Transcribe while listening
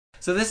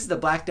So this is the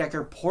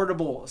BLACK+DECKER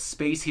portable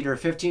space heater,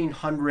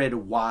 1500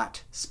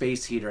 watt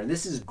space heater. And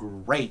this is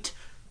great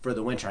for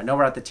the winter. I know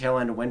we're at the tail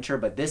end of winter,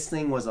 but this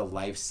thing was a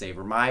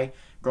lifesaver. My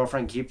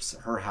girlfriend keeps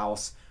her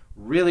house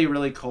really,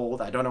 really cold.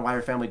 I don't know why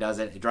her family does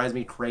it. It drives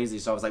me crazy.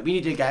 So I was like, we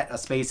need to get a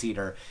space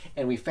heater.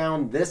 And we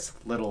found this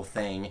little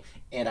thing.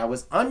 And I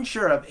was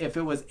unsure of if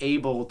it was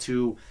able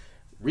to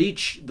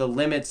reach the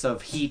limits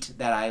of heat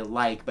that I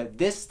like. But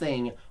this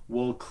thing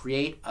will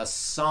create a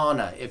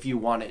sauna if you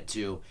want it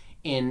to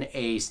in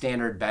a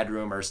standard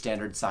bedroom or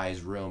standard size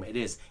room. It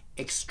is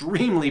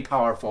extremely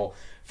powerful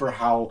for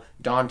how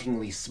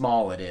dauntingly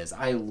small it is.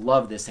 I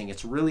love this thing.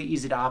 It's really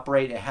easy to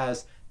operate. It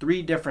has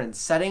 3 different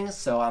settings.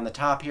 So on the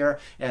top here,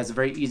 it has a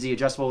very easy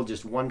adjustable,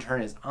 just one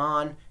turn is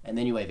on, and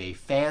then you have a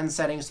fan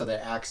setting so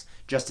that it acts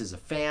just as a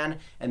fan,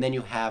 and then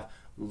you have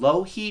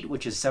low heat,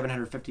 which is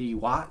 750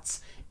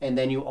 watts, and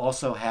then you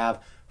also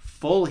have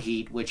full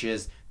heat, which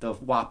is the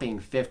whopping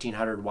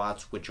 1500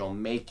 watts, which will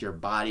make your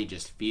body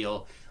just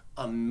feel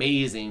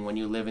amazing when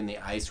you live in the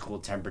ice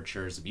cold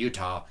temperatures of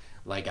Utah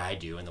like I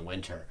do in the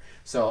winter.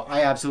 So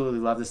I absolutely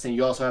love this thing.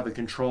 You also have a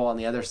control on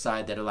the other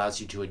side that allows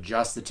you to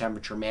adjust the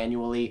temperature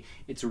manually.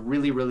 It's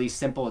really, really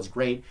simple. It's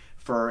great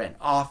for an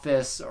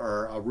office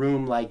or a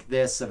room like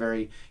this, a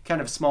very kind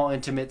of small,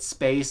 intimate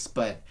space,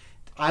 but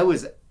I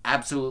was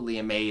absolutely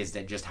amazed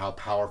at just how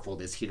powerful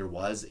this heater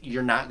was.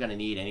 You're not going to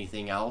need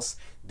anything else.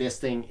 This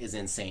thing is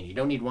insane. You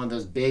don't need one of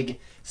those big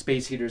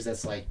space heaters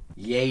that's like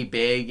yay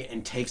big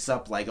and takes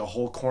up like a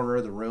whole corner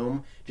of the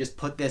room. Just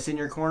put this in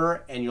your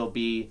corner and you'll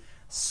be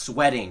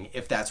sweating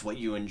if that's what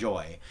you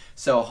enjoy.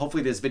 So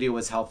hopefully this video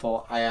was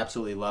helpful. I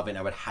absolutely love it.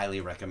 I would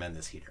highly recommend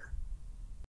this heater.